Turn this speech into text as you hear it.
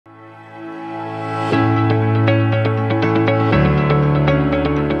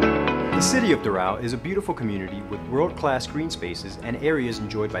city of Doral is a beautiful community with world-class green spaces and areas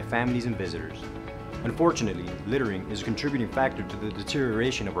enjoyed by families and visitors. Unfortunately, littering is a contributing factor to the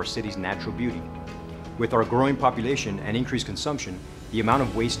deterioration of our city's natural beauty. With our growing population and increased consumption, the amount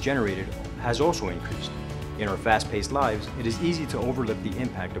of waste generated has also increased. In our fast-paced lives, it is easy to overlook the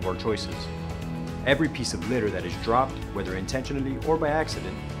impact of our choices. Every piece of litter that is dropped, whether intentionally or by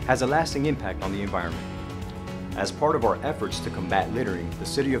accident, has a lasting impact on the environment. As part of our efforts to combat littering, the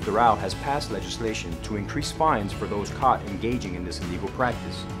City of Doral has passed legislation to increase fines for those caught engaging in this illegal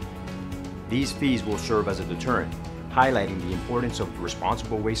practice. These fees will serve as a deterrent, highlighting the importance of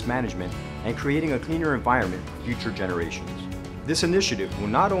responsible waste management and creating a cleaner environment for future generations. This initiative will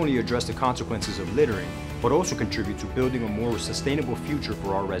not only address the consequences of littering, but also contribute to building a more sustainable future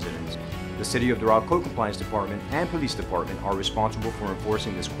for our residents. The City of Doral Code Compliance Department and Police Department are responsible for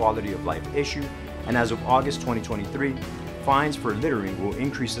enforcing this quality of life issue, and as of August 2023, fines for littering will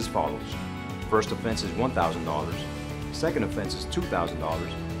increase as follows. First offense is $1,000, second offense is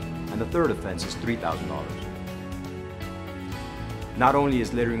 $2,000, and the third offense is $3,000. Not only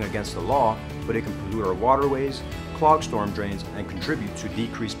is littering against the law, but it can pollute our waterways, clog storm drains, and contribute to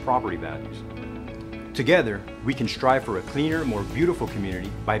decreased property values. Together, we can strive for a cleaner, more beautiful community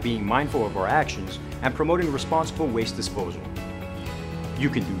by being mindful of our actions and promoting responsible waste disposal. You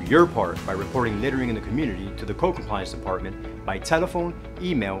can do your part by reporting littering in the community to the Code Compliance Department by telephone,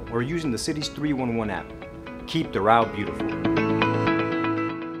 email, or using the city's 311 app. Keep Doral beautiful.